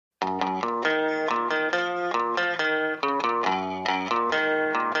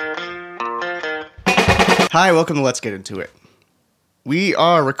Hi, welcome to Let's Get Into It. We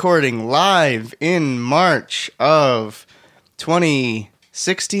are recording live in March of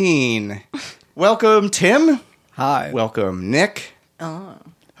 2016. Welcome, Tim. Hi. Welcome, Nick. Oh.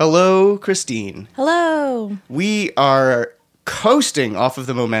 Hello, Christine. Hello. We are coasting off of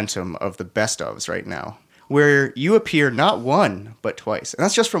the momentum of the best ofs right now, where you appear not one, but twice. And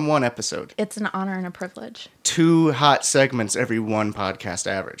that's just from one episode. It's an honor and a privilege. 2 hot segments every one podcast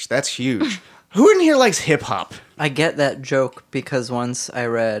average. That's huge. Who in here likes hip-hop? I get that joke because once I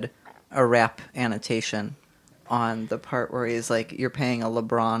read a rap annotation on the part where he's like, you're paying a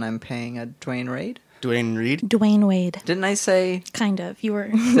LeBron, I'm paying a Dwayne Wade. Dwayne Reed? Dwayne Wade. Didn't I say? Kind of. You were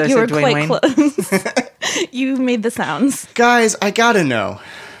I you say were Dwayne quite close. You made the sounds. Guys, I gotta know,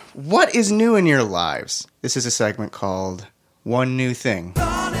 what is new in your lives? This is a segment called One New Thing.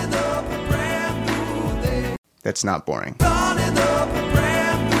 That's not boring.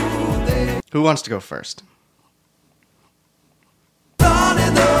 Who wants to go first?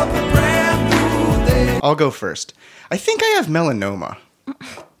 I'll go first. I think I have melanoma.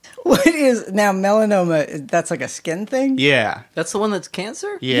 What is now melanoma? That's like a skin thing? Yeah. That's the one that's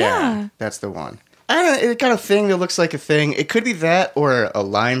cancer? Yeah. That's the one. I don't know, it got a thing that looks like a thing. It could be that or a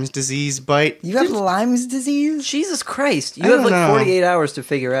Lyme's disease bite. You have Lyme's disease? Jesus Christ. You I have don't like know. 48 hours to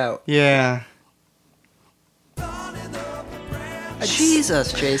figure out. Yeah.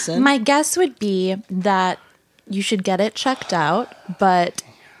 Jesus, Jason. My guess would be that you should get it checked out, but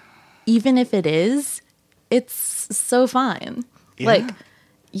even if it is, it's so fine. Yeah. Like,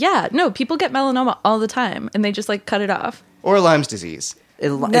 yeah, no, people get melanoma all the time and they just like cut it off. Or Lyme's disease. It's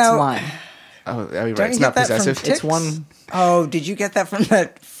No. Lyme. Oh, that'd be Don't right. It's you not get that from possessive. ticks? It's one. Oh, did you get that from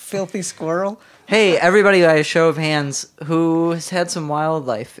that filthy squirrel? Hey, everybody, by a show of hands, who has had some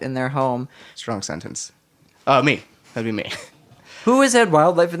wildlife in their home? Strong sentence. Me. That'd be me. Who has had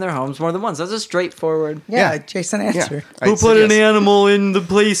wildlife in their homes more than once? That's a straightforward. Yeah, Yeah. Jason answered. I'd say yes. animal in the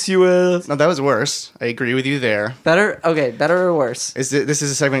place you asked? No, that was worse. I agree with you there. Better? Okay, better or worse? This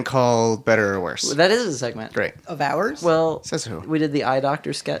is a segment called Better or Worse. That is a segment. Great. Of ours? Well, Says who? we did the eye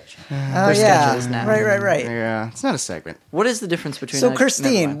doctor sketch. oh, their yeah. schedules now. Right. Yeah, it's not a segment. What is the difference between... So, never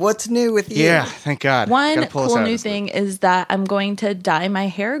Christine, mind. what's new with you? Yeah, thank God. One Gotta pull us cool out of new this thing is that I'm going to dye my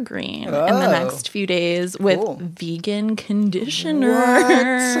hair green in the Oh. next few days with Cool. vegan conditioner.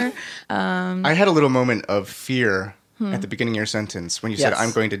 What? I had a little moment of fear at the beginning of your sentence when you said, Yes.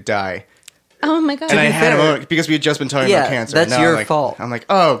 I'm going to die. Oh my God. And I had a fair- moment, because we had just been talking Yeah, about cancer. that's and now your I'm like, fault. I'm like,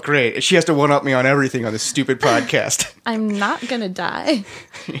 oh, great. She has to one-up me on everything on this stupid podcast. I'm not going to die.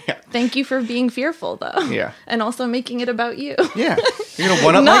 Yeah. Thank you for being fearful, though. Yeah. And also making it about you. Yeah. You're going to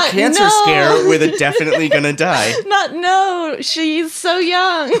one-up my Not- cancer no. scare with a definitely going to die. No, she's so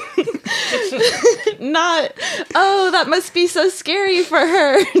young. Not, oh, that must be so scary for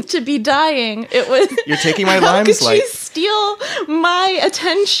her to be dying. It was. You're taking my How Lyme's could light. she steal my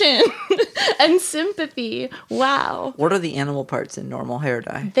attention and sympathy? Wow. What are the animal parts in normal hair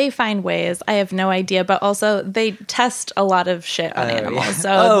dye? They find ways. I have no idea, but also they test a lot of shit on animals. yeah.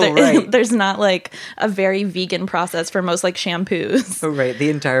 So Oh, right. there's not like a very vegan process for most like shampoos. Oh, right. The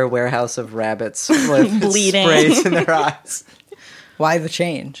entire warehouse of rabbits with Bleeding. sprays in their eyes. Why the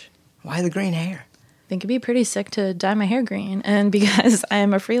change? Why the green hair? I think it'd be pretty sick to dye my hair green. And because I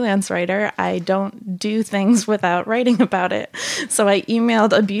am a freelance writer, I don't do things without writing about it. So I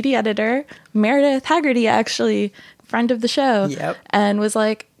emailed a beauty editor, Meredith Haggerty, actually, friend of the show, Yep. and was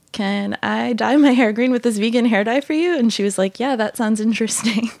like, can I dye my hair green with this vegan hair dye for you? And she was like, yeah, that sounds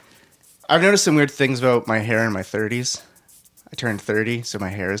interesting. I've noticed some weird things about my hair in my 30s. I turned 30, so my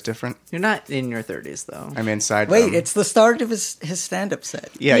hair is different. You're not in your 30s, though. I'm inside. Wait, it's the start of his stand-up set.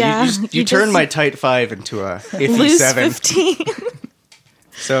 Yeah, Yeah, you you turned just- my tight 5 into a iffy Loose 7. 15.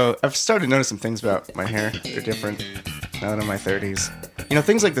 So I've started to notice some things about my hair. They're different now that I'm in my 30s. You know,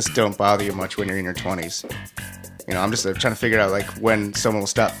 things like this don't bother you much when you're in your 20s. You know, I'm just trying to figure out, like, when someone will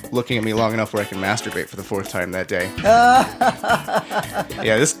stop looking at me long enough where I can masturbate for the 4th time that day.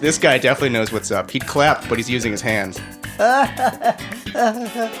 Yeah, this guy definitely knows what's up. He clapped, but he's using his hands.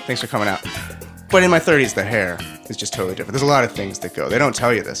 Thanks for coming out. But in my 30s, the hair is just totally different. There's a lot of things that go. They don't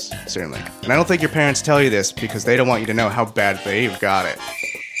tell you this, certainly. And I don't think your parents tell you this because they don't want you to know how bad they've got it.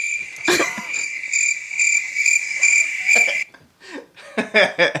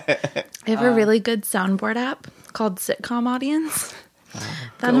 I have a really good soundboard app called Sitcom Audience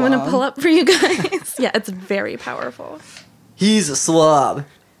that I'm going to on. pull up for you guys. Yeah, it's very powerful. He's a slob.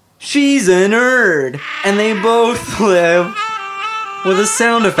 She's a nerd. And they both live with a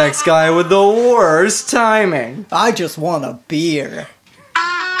sound effects guy with the worst timing. I just want a beer.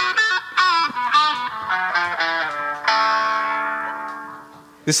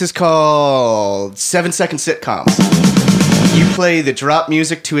 This is called 7-second sitcoms. You play the drop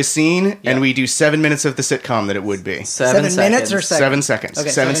music to a scene, and we do 7 minutes of the sitcom that it would be. 7 minutes or seconds? 7 seconds. Okay,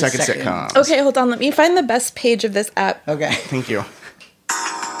 7-second seconds. sitcoms. Okay, hold on. Let me find the best page of this app. Okay. Thank you.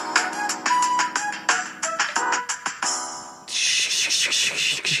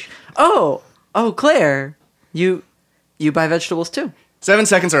 Oh, Claire, you buy vegetables too. 7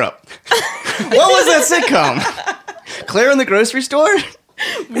 seconds are up. What was that sitcom? Claire in the grocery store?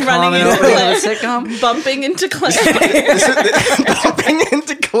 Running Common into opening Claire. of a sitcom. Bumping into Claire. Bumping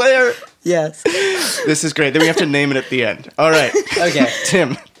into Claire. Yes. This is great. Then we have to name it at the end. All right. Okay.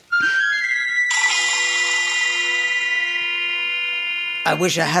 Tim. I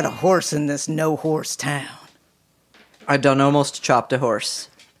wish I had a horse in this no-horse town. I done almost chopped a horse.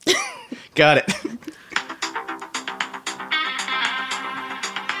 Got it.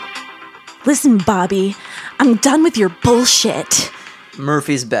 Listen, Bobby, I'm done with your bullshit.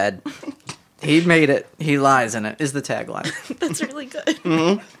 Murphy's bed. He made it. He lies in it. Is the tagline. That's really good.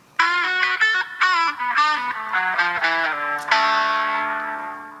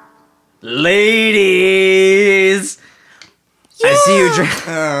 Ladies, I see you drink.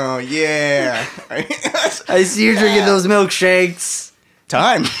 Oh, yeah. I see you drinking those milkshakes.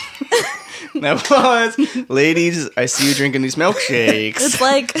 Time. That was. Ladies, I see you drinking these milkshakes. It's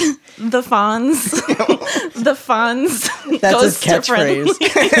like the Fonz. The Fonz That's goes his catchphrase.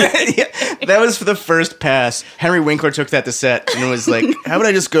 differently. Yeah, that was for the first pass. Henry Winkler took that to set and was like, how would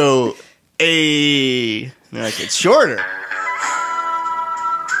I just go, A? And they're like, it's shorter.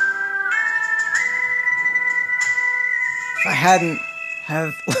 If I hadn't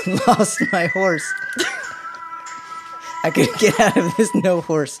have lost my horse, I could get out of this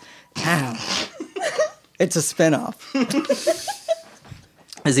no-horse town. It's a spinoff.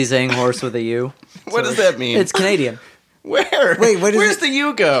 Is he saying horse with a U? What does that mean? It's Canadian. Where? Wait, what is Where's it? the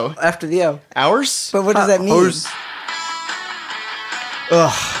U go? After the O. Ours? But what does that mean? Horse.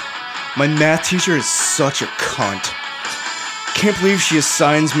 Ugh. My math teacher is such a cunt. Can't believe she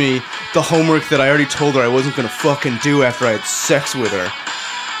assigns me the homework that I already told her I wasn't gonna fucking do after I had sex with her.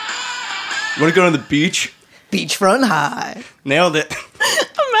 Wanna go to the beach? Beachfront High. Nailed it.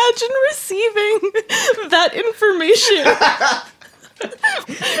 Imagine receiving that information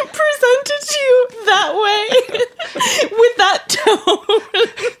presented to you that way with that tone.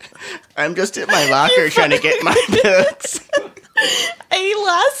 I'm just in my locker trying to get my notes. I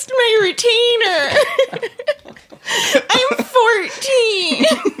lost my retainer. I'm 14.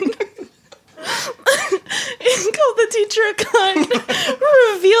 Called the teacher a cunt.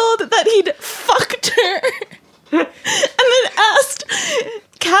 Revealed that he'd fucked her. And then asked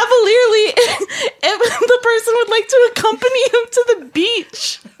cavalierly if the person would like to accompany him to the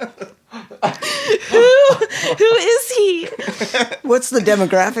beach. Who is he? What's the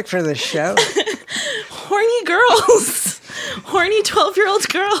demographic for this show? Horny girls. Horny 12-year-old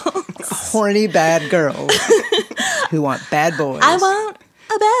girls. Horny bad girls who want bad boys. I want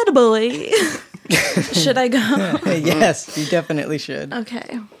a bad boy. Should I go? Yes, you definitely should.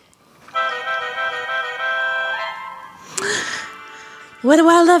 Okay. What do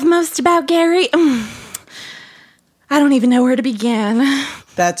I love most about Gary? I don't even know where to begin.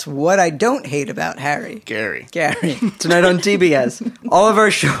 That's what I don't hate about Harry. Gary. Gary. Tonight on TBS, all of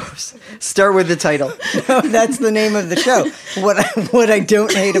our shows start with the title. No, that's the name of the show. What I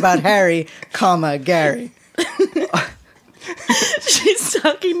don't hate about Harry, comma, Gary. She's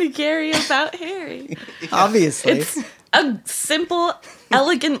talking to Gary about Harry. Obviously. It's a simple,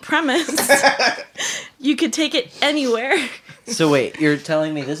 elegant premise. You could take it anywhere. So wait, you're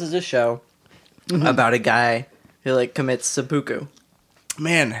telling me this is a show about a guy who like commits seppuku?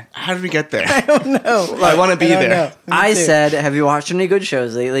 Man, how did we get there? I don't know. I want to be I don't there. know. Me I too. said, have you watched any good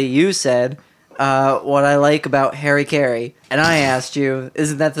shows lately? You said, what I like about Harry Carey. And I asked you,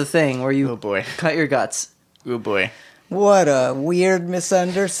 isn't that the thing where you Oh boy. cut your guts? Oh boy. What a weird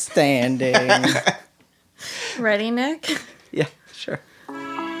misunderstanding. Ready, Nick? Yeah, sure.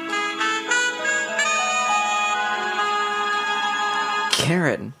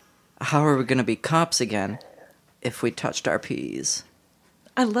 Karen, how are we going to be cops again if we touched our peas?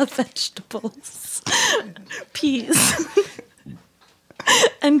 I love vegetables. Peas.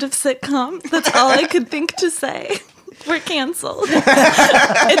 End of sitcom. That's all I could think to say. We're canceled.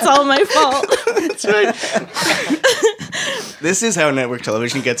 It's all my fault. That's right. This is how network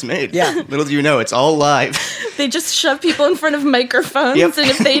television gets made. Yeah. Little do you know, it's all live. They just shove people in front of microphones, Yep. and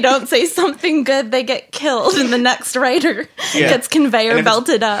if they don't say something good, they get killed, and the next writer Yeah. gets And conveyor if it's-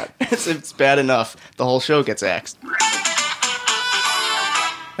 belted up. It's bad enough. The whole show gets axed.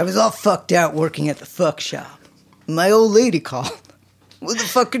 I was all fucked out working at the fuck shop. My old lady called. What the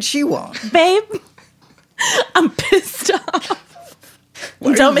fuck could she want? Babe, I'm pissed off.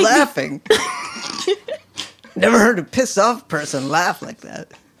 Why are Don't you make me- laughing? Never heard a pissed off person laugh like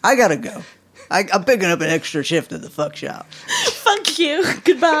that. I gotta go. I'm picking up an extra shift at the fuck shop. Fuck you.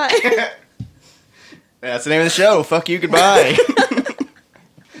 Goodbye. That's the name of the show. Fuck you, goodbye.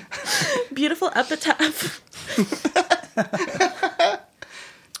 Beautiful epitaph.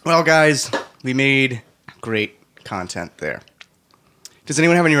 Well, guys, we made great content there. Does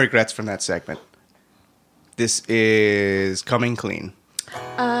anyone have any regrets from that segment? This is coming clean.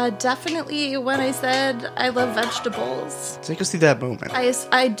 Definitely when I said I love vegetables. Take us through that moment.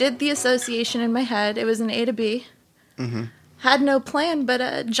 I did the association in my head. It was an A to B. Mm-hmm. Had no plan,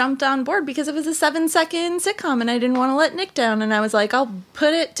 but jumped on board because it was a 7-second sitcom and I didn't want to let Nick down. And I was like, I'll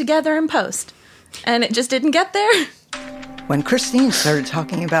put it together in post. And it just didn't get there. When Christine started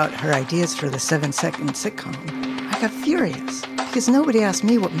talking about her ideas for the 7-second sitcom, I got furious because nobody asked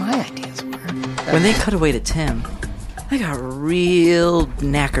me what my ideas were. When they cut away to Tim, I got real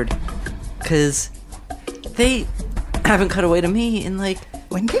knackered. Because they haven't cut away to me in like...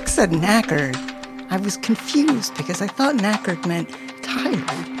 When Nick said knackered, I was confused because I thought knackered meant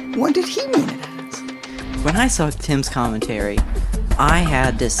tired. What did he mean it as? When I saw Tim's commentary, I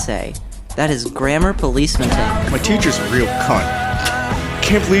had to say, that is grammar policeman Tim. My teacher's a real cunt.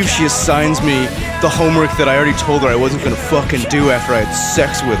 Can't believe she assigns me the homework that I already told her I wasn't gonna fucking do after I had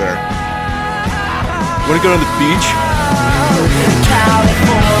sex with her. Wanna go to the beach?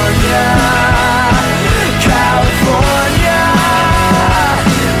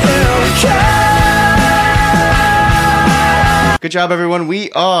 Good job, everyone. We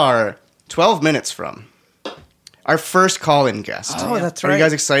are 12 minutes from our first call-in guest. Oh, that's Are right. you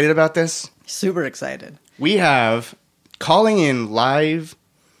guys excited about this? Super excited. We have calling in live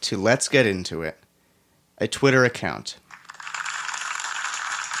to Let's Get Into It, a Twitter account.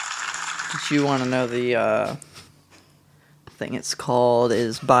 Did you want to know the thing it's called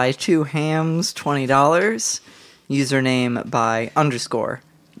is buy 2 hams, $20. Username by underscore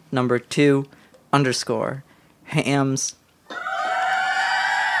number 2 underscore hams.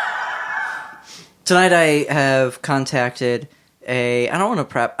 Tonight I have contacted I don't want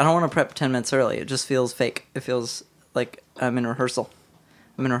to prep 10 minutes early. It just feels fake. It feels like I'm in rehearsal.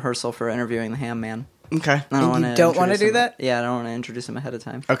 I'm in rehearsal for interviewing the ham man. Okay. I And you don't wanna introduce do him. that? Yeah, I don't want to introduce him ahead of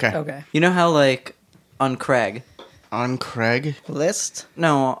time. Okay. Okay. You know how, like, on Craig... On Craig, List?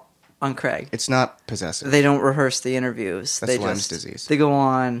 No, on Craig. it's not possessive. They don't rehearse the interviews. That's They Lyme's just, disease. They go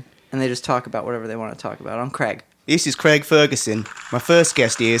on, and they just talk about whatever they want to talk about. On Craig. This is Craig Ferguson. My first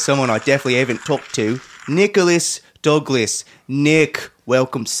guest here is someone I definitely haven't talked to. Nicholas Douglas. Nick,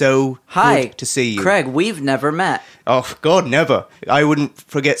 welcome. So Hi. good to see you. Craig, we've never met. Oh, God, never. I wouldn't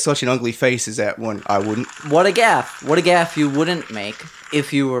forget such an ugly face as that one. I wouldn't. What a gaff. What a gaff you wouldn't make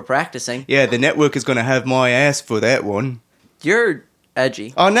if you were practicing. Yeah, the network is going to have my ass for that one. You're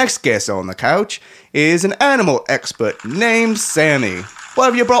edgy. Our next guest on the couch is an animal expert named Sammy. What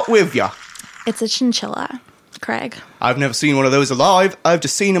have you brought with you? It's a chinchilla, Craig. I've never seen one of those alive. I've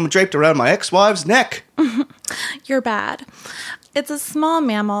just seen them draped around my ex-wife's neck. You're bad. It's a small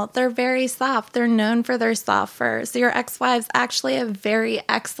mammal. They're very soft. They're known for their soft fur. So your ex-wives actually have very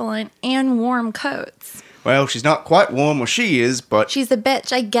excellent and warm coats. Well, she's not quite warm where she is, but... She's a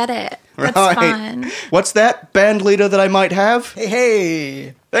bitch. I get it. That's Right. fun. What's that, band leader that I might have?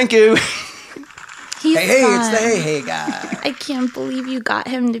 Hey. Thank you. He's Hey, fun. it's the hey guy. I can't believe you got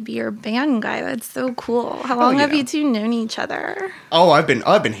him to be your band guy. That's so cool. How long have yeah. you two known each other? Oh, I've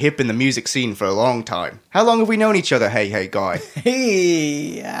been hip in the music scene for a long time. How long have we known each other, hey guy?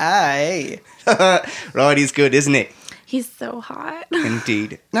 Hey, hi. Right, he's good, isn't it? He's so hot.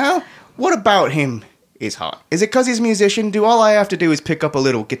 Indeed. Now, what about him is hot? Is it because he's a musician? Do all I have to do is pick up a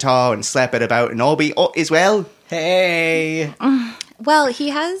little guitar and slap it about and all be as well? Hey. Well, he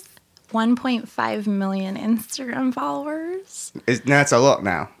has 1.5 million Instagram followers. That's a lot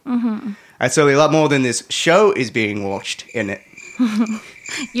now. Mm-hmm. That's only a lot more than this show is being watched, isn't it?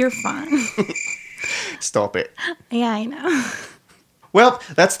 You're fun. Stop it. Yeah, I know. Well,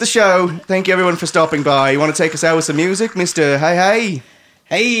 that's the show. Thank you everyone for stopping by. You want to take us out with some music, Mr. Hey?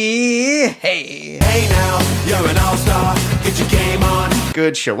 Hey. Hey. Hey now, you're an all-star, get your game on.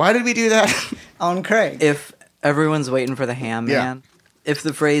 Good show. Why did we do that? On Craig. If everyone's waiting for the ham Yeah. man, if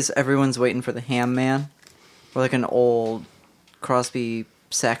the phrase everyone's waiting for the ham man, or like an old Crosby,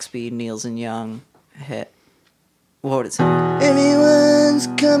 Saxby, Niels and Young hit, what would it sound? Everyone's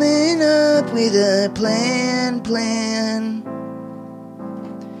coming up with a plan.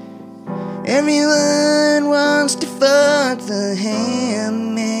 Everyone wants to fuck the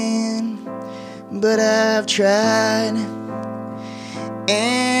ham man, but I've tried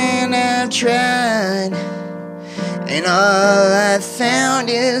And I've tried, and all I've found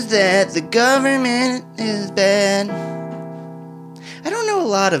is that the government is bad. I don't know a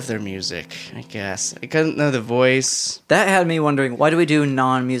lot of their music, I guess. I couldn't know the voice. That had me wondering, why do we do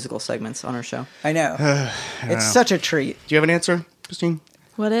non-musical segments on our show? I know. I don't It's know. such a treat. Do you have an answer, Christine?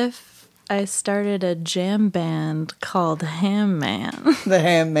 What if I started a jam band called Ham Man? The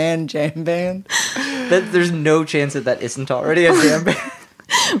Ham Man Jam Band. There's no chance that isn't already a jam band.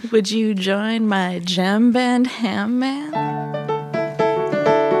 Would you join my jam band, Ham Man?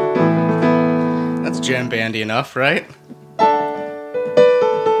 That's jam bandy enough, right?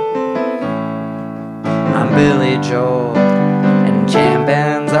 I'm Billy Joel, and jam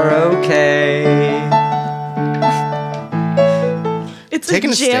bands are okay. It's Taking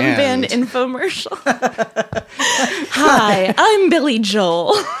a a jam band stand. infomercial. Hi, I'm Billy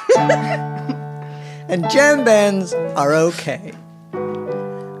Joel. And jam bands are okay.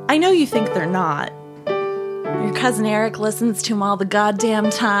 I know you think they're not. Your cousin Eric listens to him all the goddamn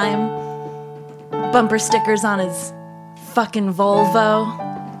time. Bumper stickers on his fucking Volvo.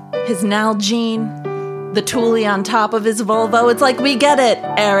 His Nalgene. The Thule on top of his Volvo. It's like, we get it,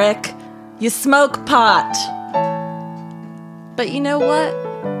 Eric. You smoke pot. But you know what?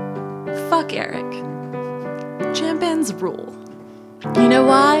 Fuck Eric. Jam bands rule. You know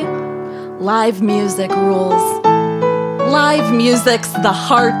why? Live music rules. Live music's the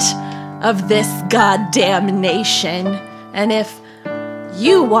heart of this goddamn nation. And if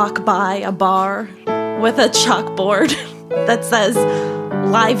you walk by a bar with a chalkboard that says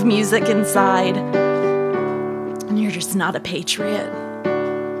live music inside, and you're just not a patriot.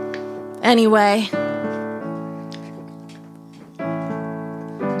 Anyway,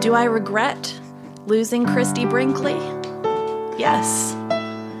 do I regret losing Christy Brinkley? Yes.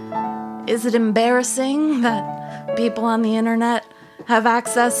 Is it embarrassing that people on the internet have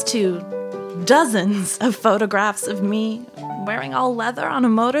access to dozens of photographs of me wearing all leather on a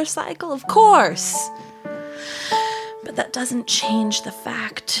motorcycle? Of course. But that doesn't change the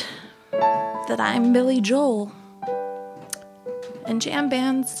fact that I'm Billy Joel. And jam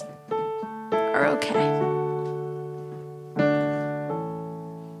bands are okay.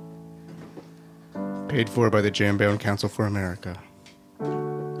 Paid for by the Jam Band Council for America.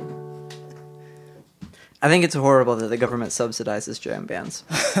 I think it's horrible that the government subsidizes jam bands.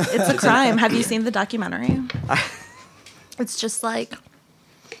 It's a crime. Have you seen the documentary? It's just like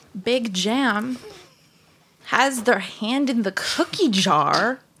Big Jam has their hand in the cookie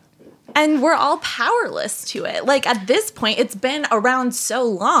jar and we're all powerless to it. Like, at this point, it's been around so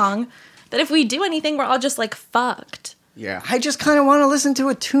long that if we do anything, we're all just like fucked. Yeah. I just kind of want to listen to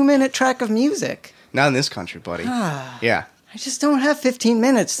a 2-minute track of music. Not in this country, buddy. Yeah. I just don't have 15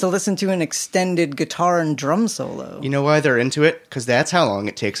 minutes to listen to an extended guitar and drum solo. You know why they're into it? Because that's how long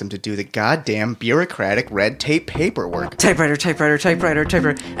it takes them to do the goddamn bureaucratic red tape paperwork. Typewriter, typewriter, typewriter,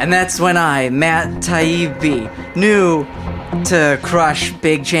 typewriter. And that's when I, Matt Taibbi, knew to crush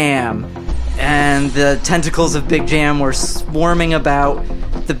Big Jam. And the tentacles of Big Jam were swarming about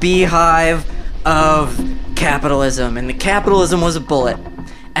the beehive of capitalism. And the capitalism was a bullet.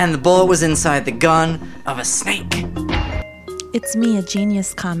 And the bullet was inside the gun of a snake. It's me, a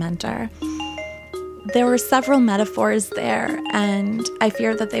genius commenter. There were several metaphors there, and I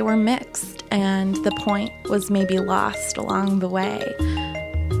fear that they were mixed, and the point was maybe lost along the way.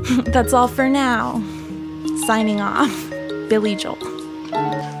 That's all for now. Signing off, Billy Joel.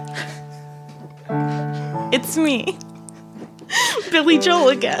 It's me, Billy Joel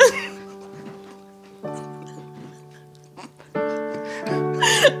again.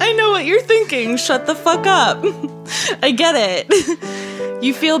 I know what you're thinking. Shut the fuck up. I get it.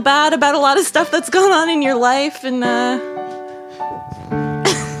 You feel bad about a lot of stuff that's going on in your life, and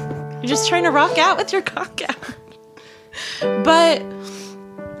you're just trying to rock out with your cock out. But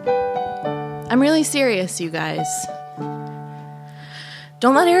I'm really serious, you guys.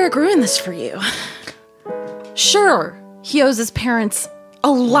 Don't let Eric ruin this for you. Sure, he owes his parents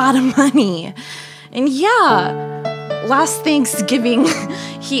a lot of money. And yeah, last Thanksgiving,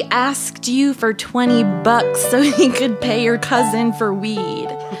 he asked you for $20 so he could pay your cousin for weed.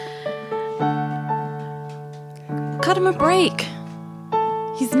 Cut him a break.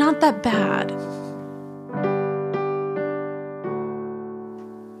 He's not that bad.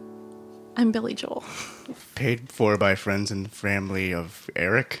 I'm Billy Joel. Paid for by friends and family of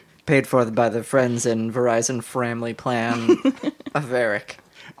Eric. Paid for by the friends and Verizon family plan of Eric.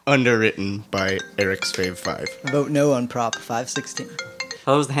 Underwritten by Eric's Fave 5. Vote no on Prop 516.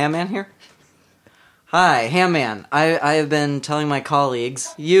 Hello, is the Ham Man here? Hi, Ham Man. I have been telling my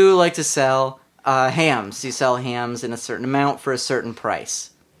colleagues, you like to sell hams. You sell hams in a certain amount for a certain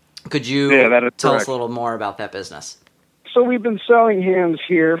price. Could you Yeah, that is tell correct. us a little more about that business? So we've been selling hams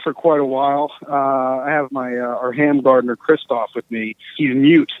here for quite a while. I have my our ham gardener Christoph with me. He's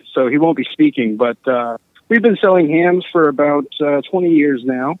mute, so he won't be speaking. But we've been selling hams for about 20 years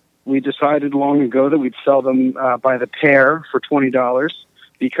now. We decided long ago that we'd sell them by the pair for $20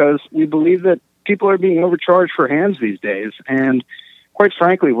 because we believe that people are being overcharged for hams these days, and quite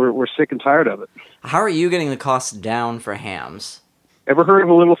frankly, we're sick and tired of it. How are you getting the costs down for hams? Ever heard of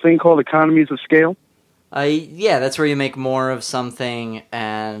a little thing called economies of scale? Yeah, that's where you make more of something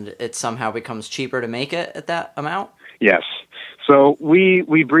and it somehow becomes cheaper to make it at that amount? Yes. So we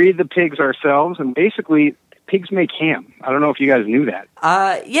breed the pigs ourselves, and basically pigs make ham. I don't know if you guys knew that.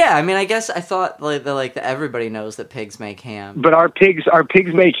 Yeah, I mean, I guess I thought that everybody knows that pigs make ham. But our pigs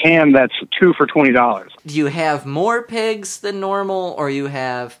make ham that's 2 for $20. Do you have more pigs than normal, or you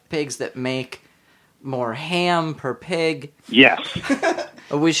have pigs that make more ham per pig? Yes.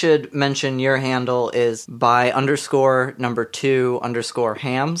 We should mention your handle is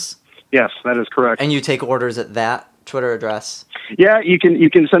by_2_hams. Yes, that is correct. And you take orders at that Twitter address. Yeah, you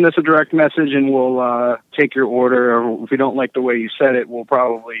can send us a direct message and we'll take your order. Or if we don't like the way you said it, we'll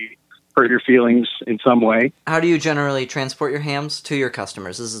probably hurt your feelings in some way. How do you generally transport your hams to your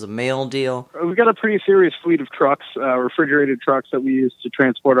customers? This is a mail deal? We've got a pretty serious fleet of trucks, refrigerated trucks that we use to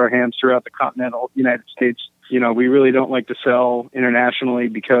transport our hams throughout the continental United States. You know, we really don't like to sell internationally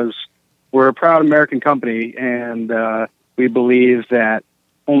because we're a proud American company, and we believe that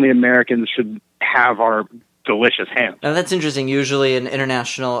only Americans should have our delicious ham. Now that's interesting. Usually an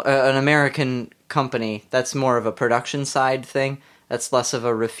American company, that's more of a production side thing. That's less of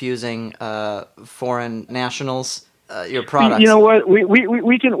a refusing foreign nationals your products. You know what?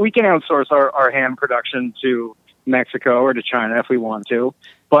 We can outsource our ham production to Mexico or to China if we want to,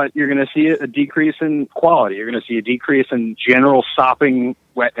 but you're going to see a decrease in quality. You're going to see a decrease in general sopping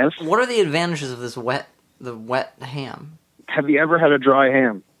wetness. What are the advantages of the wet ham? Have you ever had a dry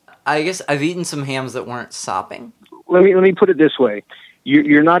ham? I guess I've eaten some hams that weren't sopping. Let me put it this way: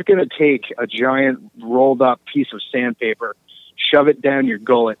 you're not going to take a giant rolled up piece of sandpaper, shove it down your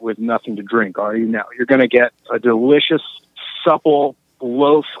gullet with nothing to drink, are you? No, you're going to get a delicious, supple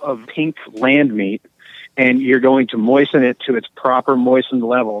loaf of pink land meat, and you're going to moisten it to its proper moistened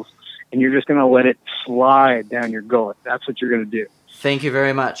levels, and you're just going to let it slide down your gullet. That's what you're going to do. Thank you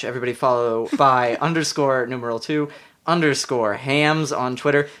very much. Everybody follow by_2_hams on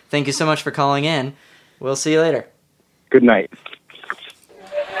Twitter. Thank you so much for calling in. We'll see you later. Good night.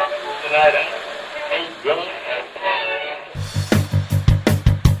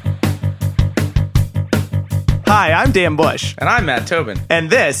 Hi, I'm Dan Bush. And I'm Matt Tobin. And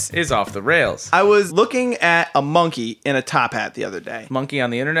this Is Off the Rails. I was looking at a monkey in a top hat the other day. Monkey on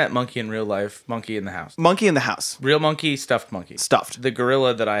the internet, monkey in real life, monkey in the house. Monkey in the house. Real monkey, stuffed monkey. Stuffed. The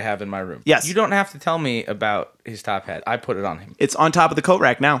gorilla that I have in my room. Yes. You don't have to tell me about his top hat. I put it on him. It's on top of the coat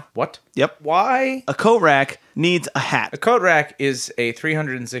rack now. What? Yep. Why? A coat rack needs a hat. A coat rack is a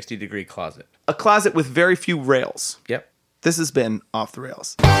 360-degree closet. A closet with very few rails. Yep. This has been Off the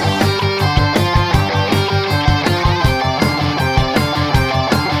Rails.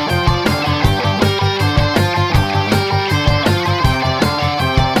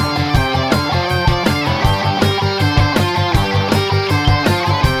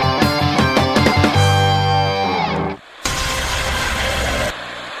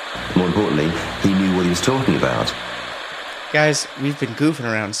 More importantly, he knew what he was talking about. Guys, we've been goofing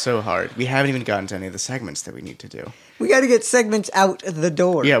around so hard. We haven't even gotten to any of the segments that we need to do. We got to get segments out the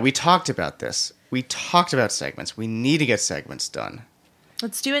door. Yeah, we talked about this. We talked about segments. We need to get segments done.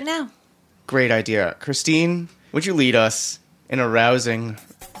 Let's do it now. Great idea. Christine, would you lead us in a rousing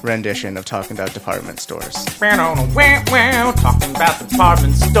rendition of talking about department stores? Talking about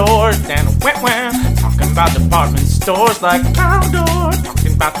department stores. Talking about department stores like a condor.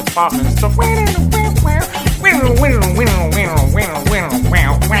 Talking about department stores.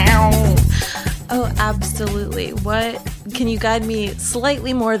 Oh, absolutely. What can you guide me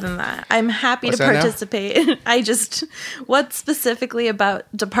slightly more than that? I'm happy What's to that now? participate. What specifically about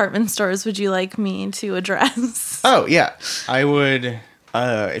department stores would you like me to address? Oh, yeah. I would,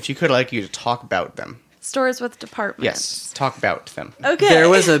 if you could, like you to talk about them. Stores with departments. Yes, talk about them. Okay. There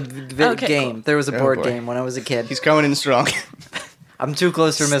was a Okay, game. cool. There was a board boy. game when I was a kid. He's coming in strong. I'm too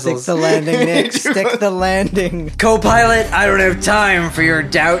close for Stick missiles. the landing, Nick. Stick the landing. Co-pilot, I don't have time for your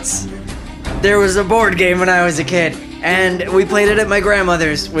doubts. There was a board game when I was a kid, and we played it at my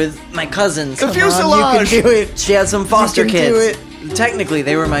grandmother's with my cousins. The Come on, fuselage! you can do it. She had some foster You can do kids. Technically,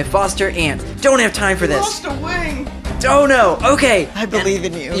 they were my foster aunt. Don't have time for this. Lost a wing! Oh no! Okay! I believe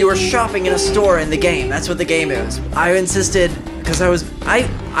in you. You were shopping in a store in the game. That's what the game is. I insisted because I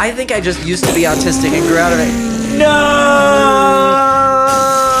think I just used to be autistic and grew out of it. No!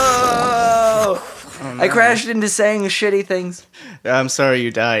 I crashed into saying shitty things. I'm sorry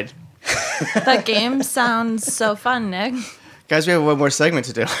you died. That game sounds so fun, Nick. Guys, we have one more segment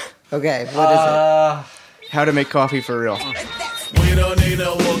to do. Okay, what is How to make coffee for real. We don't need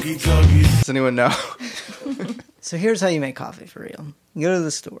no walkie-talkie. Does anyone know? it? So here's how you make coffee for real. You go to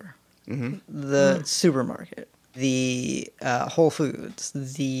the store, the supermarket, the Whole Foods,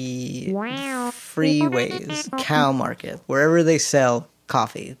 the Freeways, Cow Market, wherever they sell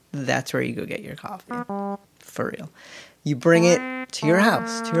coffee, that's where you go get your coffee. For real. You bring it to your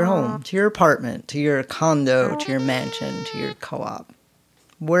house, to your home, to your apartment, to your condo, to your mansion, to your co-op.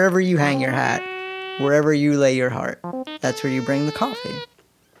 Wherever you hang your hat, wherever you lay your heart, that's where you bring the coffee.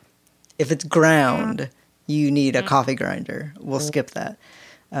 If it's ground, you need a coffee grinder. We'll skip that.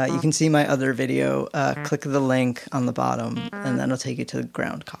 You can see my other video. Click the link on the bottom, and that'll take you to the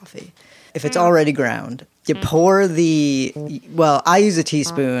ground coffee. If it's already ground, you pour I use a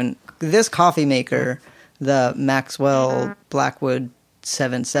teaspoon. This coffee maker, the Maxwell Blackwood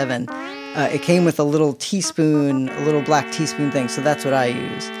 7.7, it came with a little teaspoon, a little black teaspoon thing, so that's what I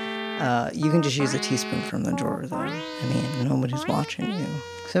use. You can just use a teaspoon from the drawer, though. I mean, nobody's watching you.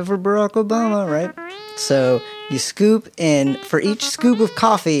 Except for Barack Obama, right? So you scoop in, for each scoop of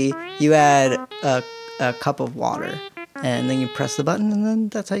coffee, you add a cup of water. And then you press the button, and then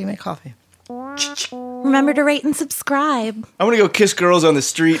that's how you make coffee. Remember to rate and subscribe. I want to go kiss girls on the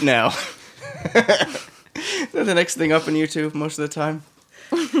street now. Is that the next thing up on YouTube most of the time?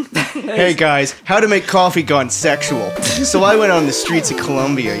 Hey guys, how to make coffee gone sexual. So I went on the streets of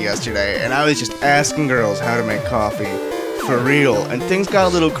Colombia yesterday, and I was just asking girls how to make coffee for real, and things got a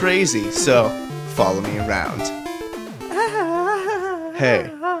little crazy, so follow me around. Hey,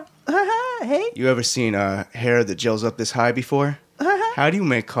 you ever seen hair that gels up this high before? How do you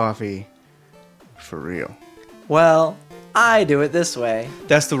make coffee for real? Well, I do it this way.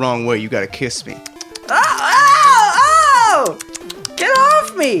 That's the wrong way, you gotta kiss me. Oh! Get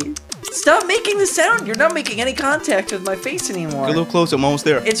off me! Stop making the sound. You're not making any contact with my face anymore. Get a little closer, I'm almost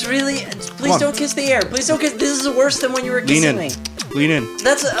there. It's really... Please don't kiss the air. Please don't kiss... This is worse than when you were kissing me. Lean in.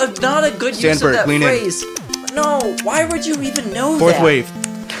 That's not a good use of that lean phrase. No, why would you even know Fourth that? wave.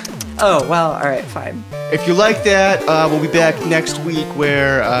 Oh, well, alright, fine. If you like that, we'll be back next week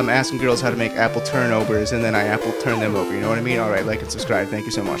where I'm asking girls how to make apple turnovers, and then I apple turn them over. You know what I mean? Alright, like and subscribe. Thank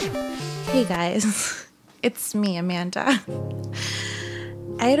you so much. Hey guys, it's me, Amanda.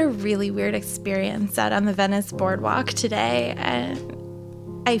 I had a really weird experience out on the Venice Boardwalk today, and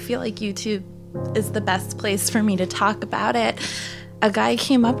I feel like YouTube is the best place for me to talk about it. A guy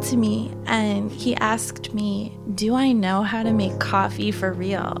came up to me and he asked me, do I know how to make coffee for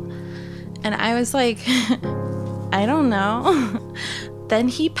real? And I was like, I don't know. Then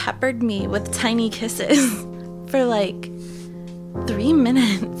he peppered me with tiny kisses for like 3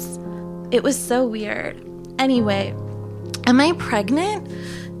 minutes. It was so weird. Anyway, am I pregnant?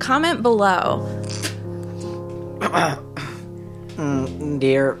 Comment below.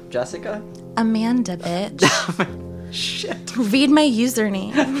 Dear Jessica? Amanda, bitch. Shit. Read my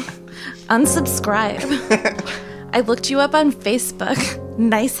username. Unsubscribe. I looked you up on Facebook.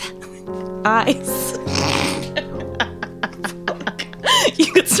 Nice eyes.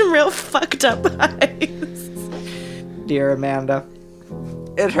 You got some real fucked up eyes. Dear Amanda,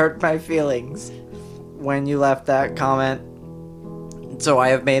 it hurt my feelings when you left that comment. So I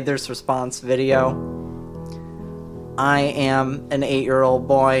have made this response video. I am an 8-year-old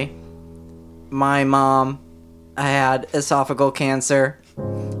boy. My mom had esophageal cancer,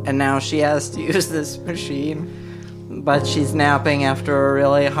 and now she has to use this machine, but she's napping after a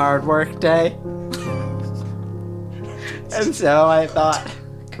really hard work day. And so I thought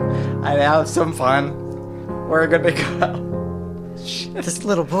I'd have some fun. We're gonna go. This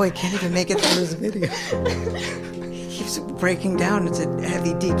little boy can't even make it through this video. He keeps breaking down into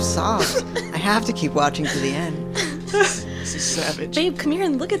heavy, deep sobs. I have to keep watching to the end. This is savage. Babe, come here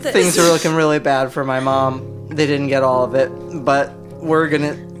and look at this. Things are looking really bad for my mom. They didn't get all of it, but we're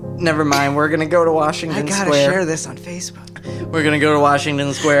gonna... Never mind, we're gonna go to Washington I gotta Square. share this on Facebook. We're gonna go to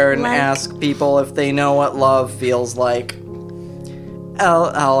Washington Square and Like- ask people if they know what love feels like.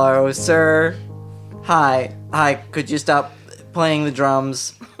 Hello, sir. Hi, could you stop playing the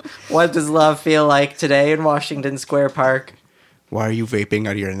drums? What does love feel like today in Washington Square Park? Why are you vaping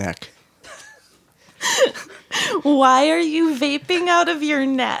out of your neck? Why are you vaping out of your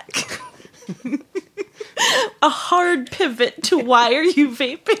neck? A hard pivot to why are you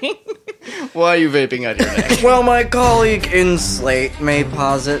vaping? Why are you vaping out your neck? Well, my colleague in Slate may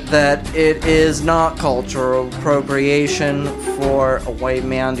posit that it is not cultural appropriation for a white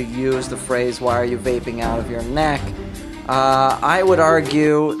man to use the phrase, why are you vaping out of your neck? I would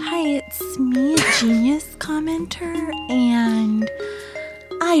argue... Hi, it's me, a genius commenter, and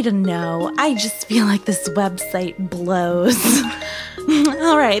I don't know. I just feel like this website blows.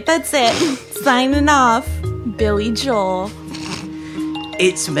 All right, that's it. Signing off. Billy Joel.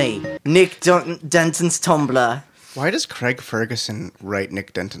 It's me, Nick Denton's Tumblr. Why does Craig Ferguson write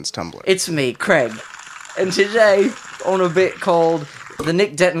Nick Denton's Tumblr? It's me, Craig. And today, on a bit called The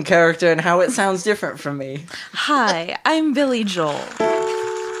Nick Denton Character and How It Sounds Different from Me. Hi, I'm Billy Joel.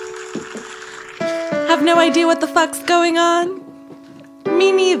 Have no idea what the fuck's going on?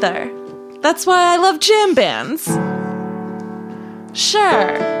 Me neither. That's why I love jam bands.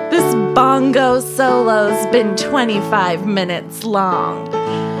 Sure, this bongo solo's been 25 minutes long.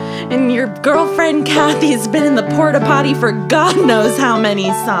 And your girlfriend Kathy's been in the porta potty for God knows how many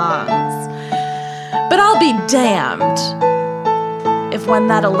songs. But I'll be damned if when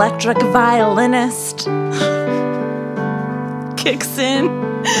that electric violinist kicks in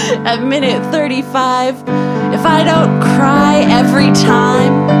at minute 35, if I don't cry every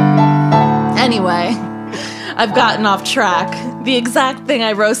time. Anyway, I've gotten off track. The exact thing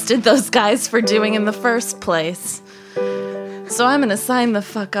I roasted those guys for doing in the first place. So I'm gonna sign the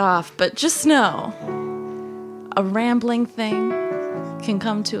fuck off, but just know, a rambling thing can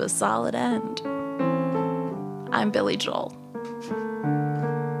come to a solid end. I'm Billy Joel.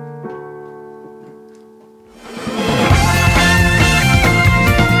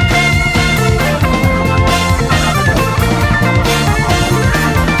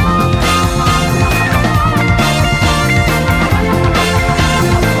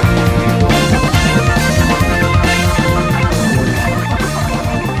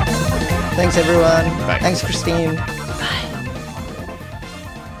 Thanks, everyone. Bye. Thanks, Christine.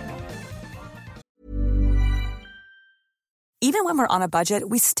 Even when we're on a budget,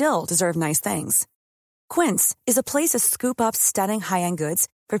 we still deserve nice things. Quince is a place to scoop up stunning high-end goods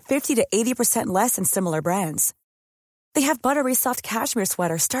for 50 to 80% less than similar brands. They have buttery soft cashmere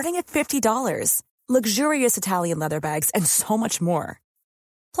sweaters starting at $50, luxurious Italian leather bags, and so much more.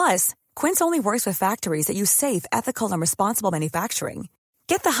 Plus, Quince only works with factories that use safe, ethical, and responsible manufacturing.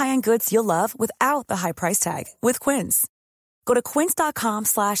 Get the high-end goods you'll love without the high price tag with Quince. Go to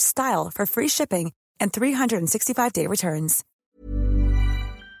quince.com/style for free shipping and 365-day returns.